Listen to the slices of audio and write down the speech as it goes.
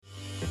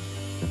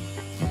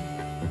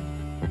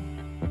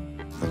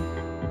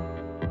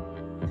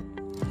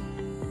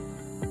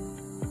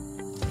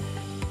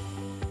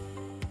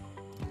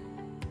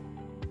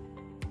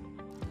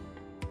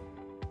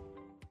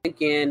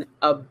again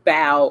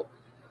about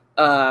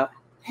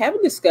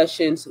having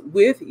discussions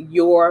with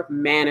your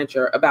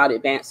manager about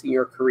advancing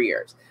your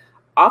careers.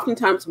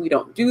 Oftentimes we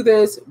don't do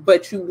this,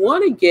 but you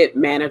want to get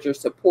manager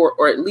support,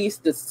 or at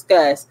least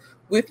discuss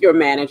with your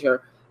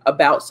manager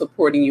about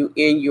supporting you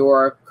in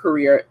your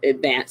career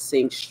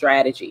advancing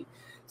strategy.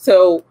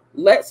 So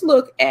let's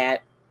look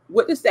at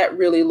what does that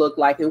really look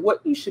like and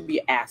what you should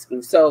be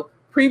asking. So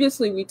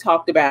previously we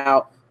talked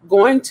about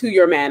going to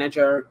your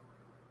manager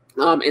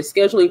and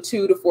scheduling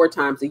 2 to 4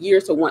 times a year.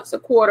 So once a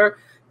quarter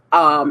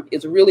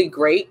is really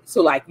great.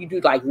 So like you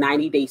do like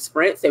 90-day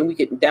sprints, and we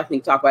can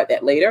definitely talk about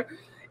that later,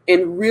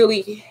 and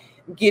really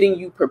getting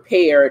you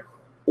prepared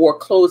or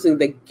closing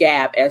the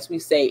gap, as we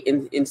say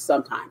in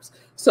sometimes.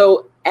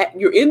 So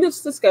you're in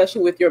this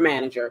discussion with your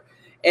manager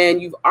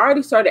and you've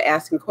already started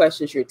asking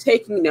questions. You're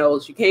taking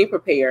notes, you came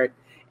prepared.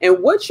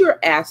 And what you're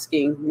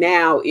asking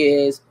now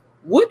is,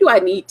 what do I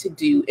need to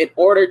do in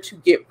order to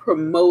get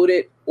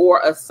promoted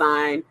or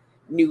assigned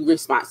new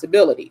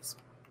responsibilities?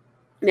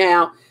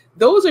 Now,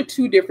 those are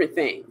 2 different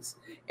things,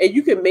 and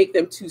you can make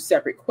them 2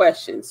 separate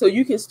questions. So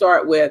you can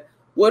start with,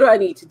 what do I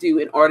need to do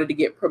in order to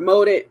get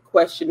promoted?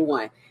 Question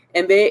 1.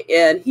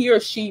 And he or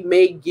she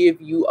may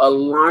give you a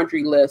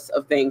laundry list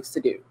of things to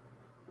do,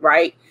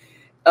 right?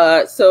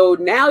 So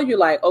now you're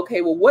like,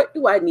 okay, well, what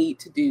do I need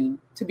to do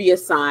to be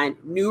assigned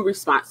new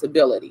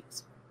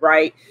responsibilities,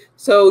 right?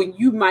 So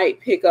you might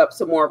pick up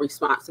some more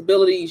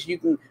responsibilities. You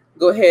can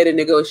go ahead and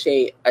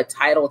negotiate a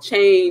title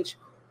change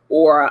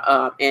or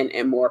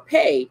and more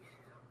pay.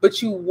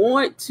 But you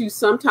want to,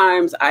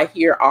 sometimes I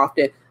hear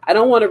often, I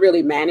don't want to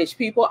really manage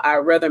people. I'd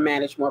rather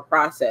manage more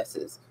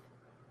processes.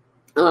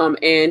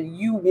 And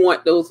you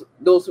want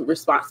those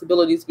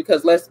responsibilities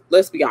because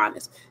let's be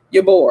honest,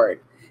 you're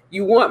bored.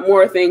 You want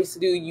more things to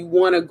do. You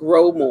want to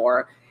grow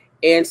more.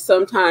 And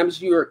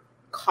sometimes you're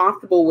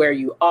comfortable where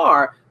you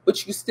are,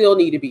 but you still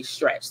need to be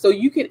stretched. So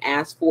you can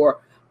ask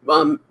for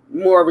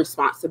more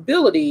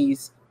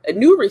responsibilities,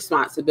 new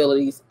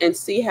responsibilities, and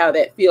see how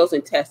that feels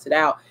and test it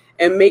out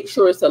and make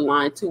sure it's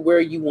aligned to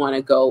where you want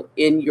to go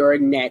in your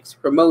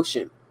next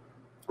promotion.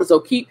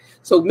 So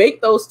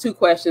make those 2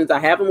 questions. I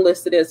have them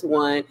listed as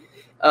 1,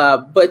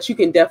 but you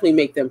can definitely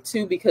make them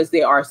 2 because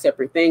they are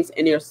separate things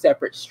and they're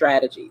separate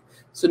strategies.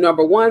 So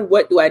number 1,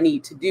 what do I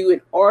need to do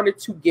in order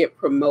to get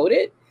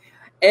promoted?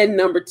 And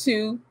number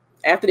 2,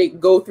 after they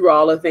go through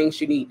all the things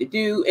you need to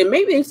do, and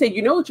maybe they say,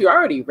 you know what, you're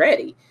already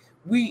ready.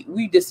 We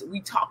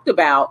talked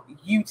about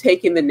you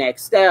taking the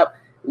next step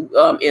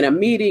in a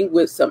meeting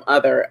with some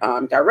other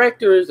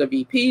directors or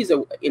VPs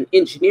or in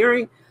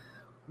engineering.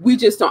 We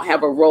just don't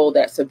have a role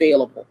that's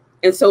available.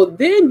 And so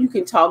then you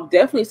can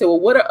definitely say, well,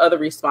 what are other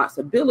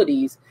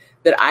responsibilities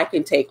that I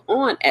can take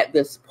on at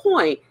this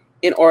point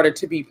in order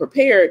to be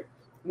prepared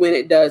when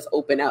it does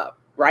open up,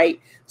 right?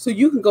 So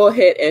you can go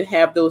ahead and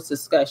have those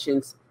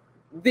discussions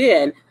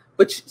then,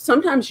 but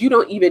sometimes you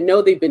don't even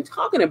know they've been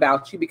talking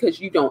about you because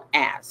you don't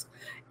ask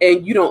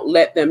and you don't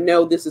let them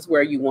know this is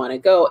where you want to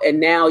go. And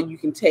now you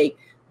can take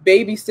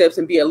baby steps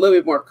and be a little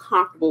bit more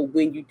comfortable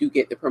when you do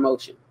get the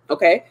promotion,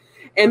 okay?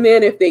 And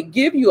then if they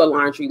give you a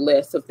laundry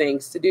list of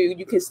things to do,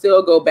 you can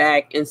still go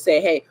back and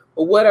say, hey,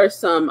 well, what are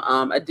some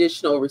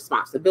additional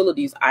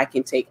responsibilities I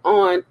can take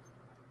on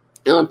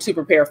to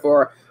prepare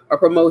for a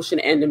promotion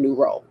and a new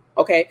role,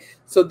 okay?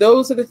 So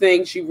those are the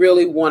things you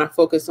really want to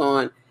focus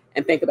on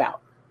and think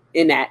about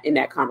in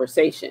that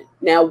conversation.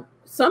 Now,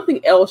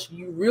 something else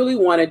you really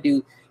want to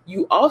do,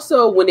 you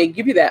also, when they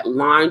give you that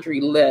laundry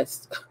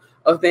list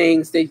of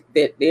things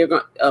that they're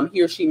going,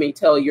 he or she may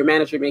tell you, your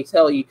manager may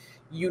tell you,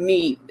 you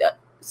need.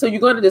 So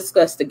you're going to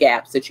discuss the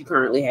gaps that you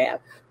currently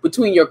have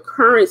between your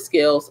current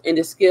skills and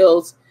the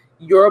skills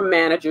your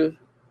manager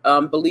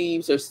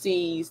believes or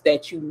sees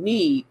that you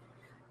need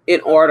in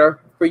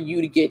order for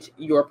you to get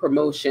your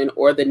promotion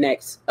or the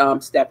next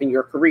step in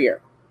your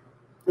career.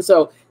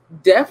 So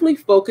definitely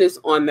focus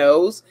on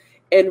those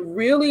and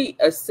really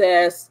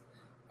assess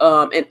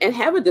and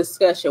have a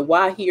discussion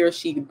why he or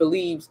she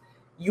believes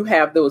you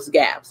have those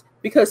gaps.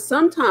 Because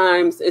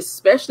sometimes,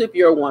 especially if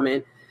you're a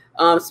woman,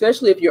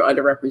 especially if you're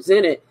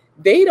underrepresented,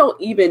 they don't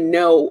even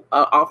know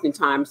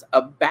oftentimes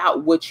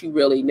about what you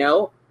really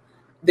know,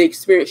 the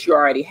experience you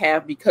already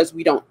have, because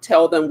we don't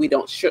tell them, we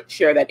don't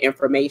share that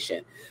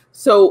information.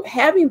 So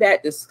having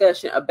that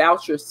discussion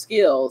about your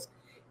skills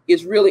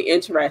is really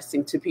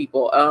interesting to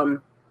people.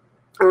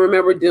 I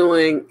remember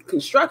doing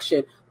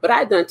construction, but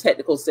I'd done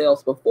technical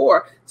sales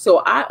before. So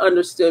I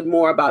understood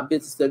more about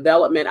business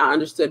development. I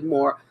understood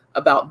more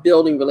about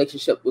building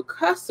relationships with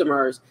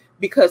customers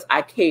because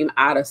I came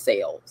out of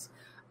sales.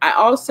 I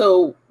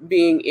also,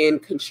 being in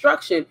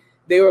construction,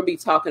 they would be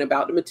talking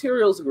about the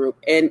materials group.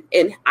 And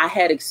I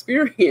had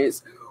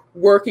experience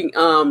working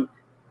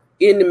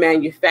in the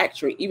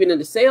manufacturing, even in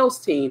the sales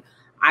team.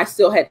 I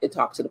still had to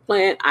talk to the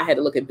plant. I had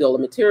to look at bill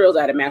of materials.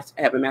 I have a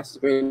master's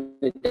degree in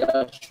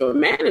industrial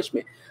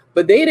management,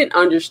 but they didn't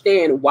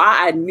understand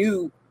why I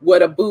knew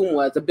what a boom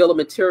was, a bill of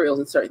materials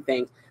and certain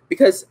things,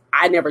 because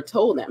I never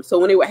told them. So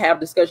when they would have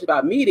discussions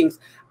about meetings,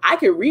 I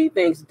could read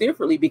things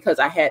differently because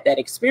I had that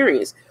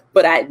experience,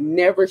 but I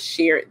never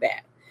shared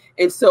that.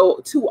 And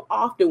so too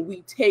often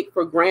we take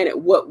for granted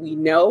what we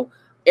know.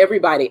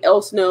 Everybody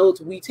else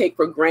knows. We take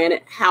for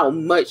granted how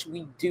much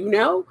we do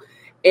know,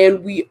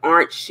 and we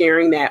aren't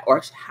sharing that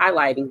or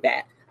highlighting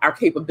that, our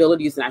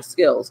capabilities and our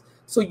skills.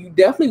 So you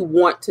definitely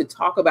want to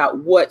talk about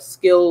what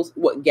skills,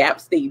 what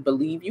gaps they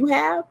believe you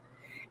have,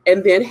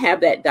 and then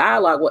have that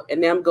dialogue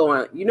and them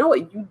going, you know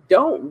what, you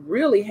don't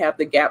really have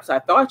the gaps I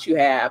thought you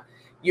have.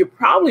 You're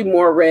probably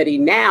more ready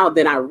now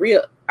than I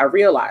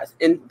realized.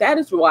 And that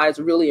is why it's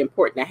really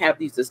important to have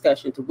these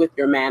discussions with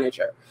your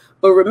manager.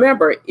 But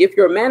remember, if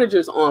your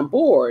manager's on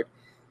board,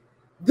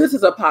 this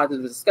is a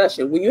positive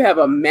discussion. When you have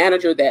a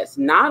manager that's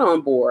not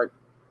on board,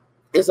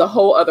 it's a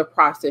whole other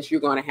process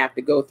you're going to have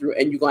to go through,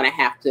 and you're going to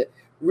have to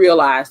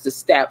realize the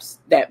steps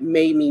that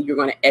may mean you're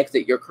going to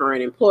exit your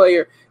current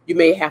employer. You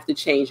may have to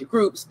change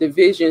groups,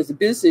 divisions,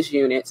 business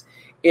units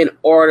in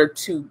order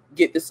to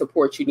get the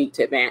support you need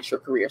to advance your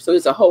career. So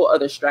it's a whole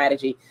other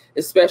strategy,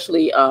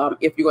 especially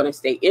if you're going to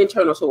stay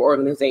internal to an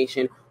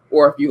organization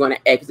or if you're going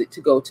to exit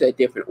to go to a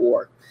different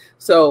org.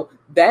 So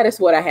that is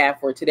what I have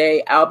for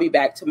today. I'll be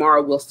back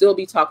tomorrow. We'll still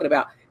be talking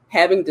about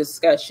having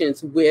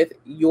discussions with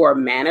your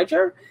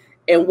manager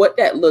and what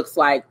that looks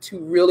like to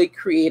really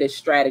create a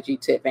strategy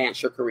to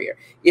advance your career.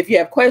 If you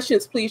have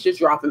questions, please just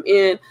drop them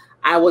in.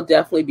 I will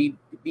definitely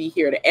be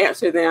here to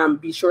answer them.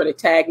 Be sure to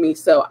tag me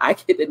so I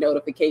get the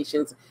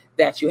notifications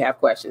that you have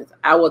questions.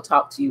 I will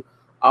talk to you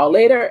all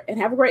later, and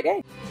have a great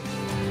day.